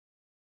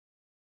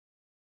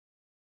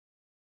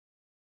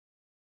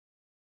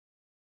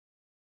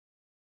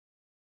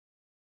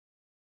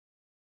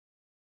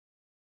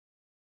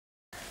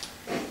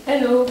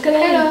Hello, can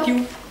I help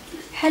you?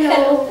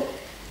 Hello.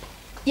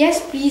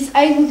 Yes, please.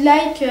 I would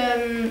like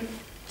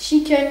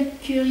chicken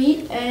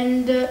curry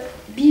and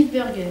beef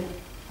burger.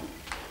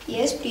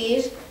 Yes,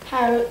 please.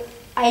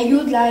 I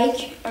would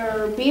like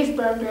a beef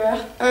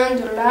burger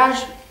and a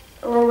large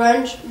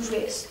orange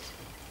juice.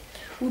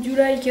 Would you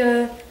like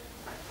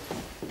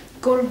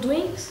cold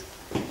drinks?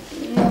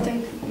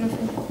 Nothing.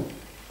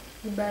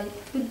 Goodbye.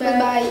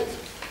 Goodbye.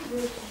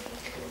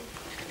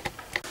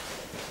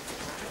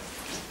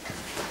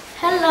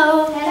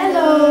 Hello.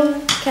 Hello.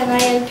 Can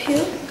I help you?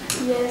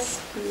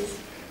 Yes, please.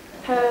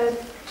 A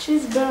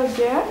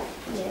cheeseburger.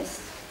 Yes.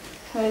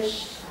 A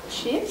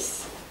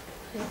chips.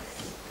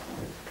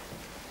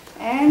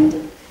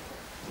 And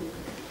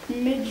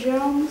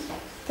medium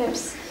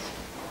Pepsi.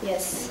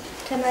 Yes.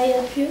 Can I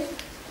help you?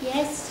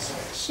 Yes,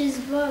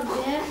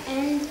 cheeseburger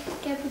and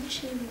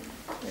cappuccino.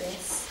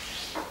 Yes.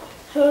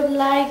 I would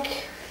like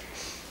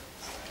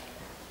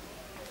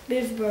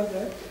beef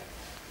burger.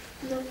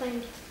 No,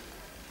 thank you.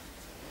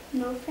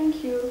 No,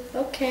 thank you.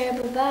 Okay,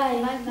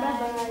 bye-bye.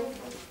 Bye-bye.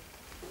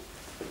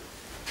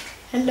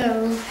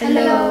 Hello.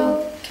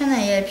 Can I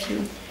help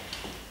you?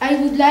 I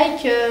would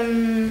like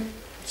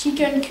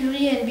chicken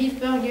curry and beef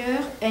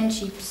burger and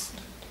chips.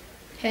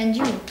 And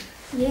you?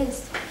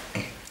 Yes,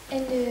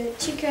 and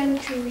chicken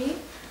curry,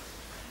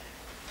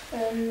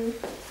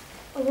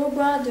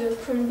 robot de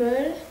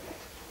crumble,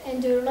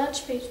 and a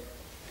large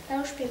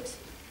Pepsi.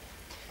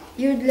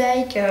 You'd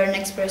like an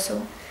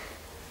espresso?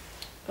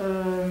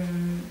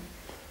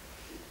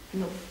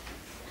 No.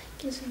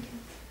 Okay, thank you.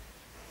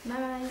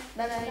 Bye.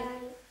 Bye.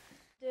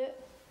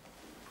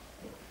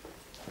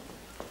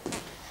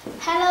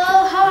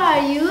 Hello, how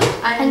are you?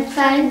 I'm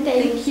fine,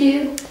 thank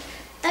you.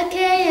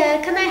 Okay,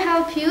 can I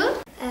help you?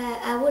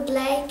 I would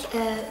like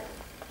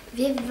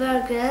beef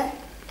burger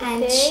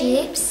and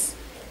chips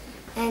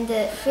and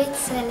fruit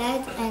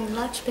salad and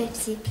large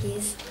Pepsi,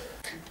 please.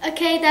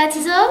 Okay, that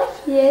is all?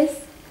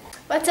 Yes.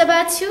 What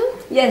about you?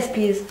 Yes,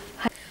 please.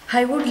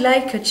 I would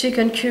like a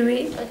chicken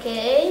curry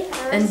Okay.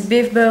 and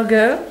beef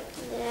burger,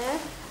 Yeah.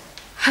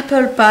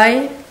 apple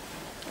pie,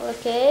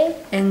 Okay.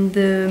 and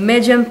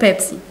medium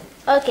Pepsi.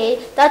 Okay,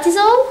 that is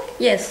all?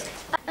 Yes.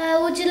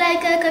 Would you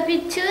like a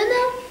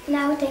cappuccino?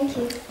 No, thank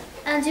you.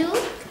 And you?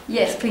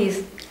 Yes,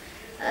 please.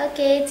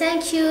 Okay,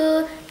 thank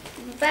you.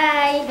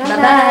 Bye.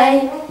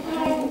 Bye-bye.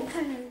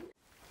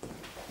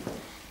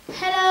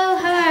 Hello,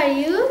 how are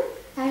you?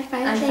 I'm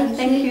fine, I'm fine,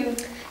 thank you.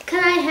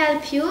 Can I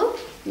help you?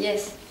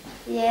 Yes.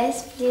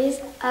 Yes, please.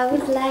 I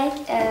would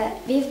like a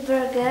beef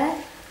burger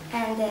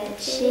and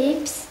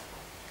chips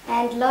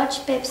and large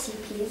Pepsi,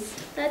 please.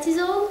 That is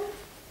all?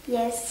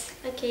 Yes.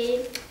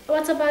 Okay.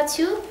 What about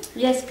you?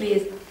 Yes,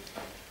 please.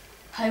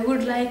 I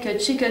would like a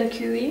chicken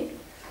curry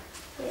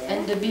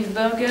and a beef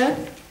burger,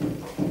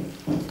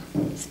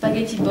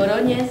 spaghetti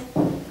bolognese,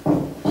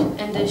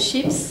 and the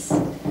chips.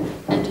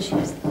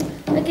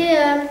 Okay,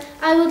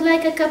 I would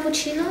like a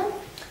cappuccino.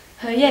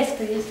 Yes,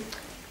 please.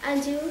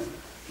 And you?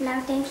 No,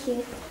 thank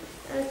you.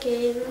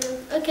 Okay.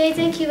 Okay,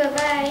 thank you.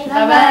 Bye-bye.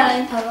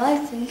 Bye-bye.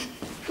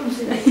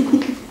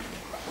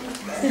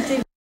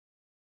 Bye-bye.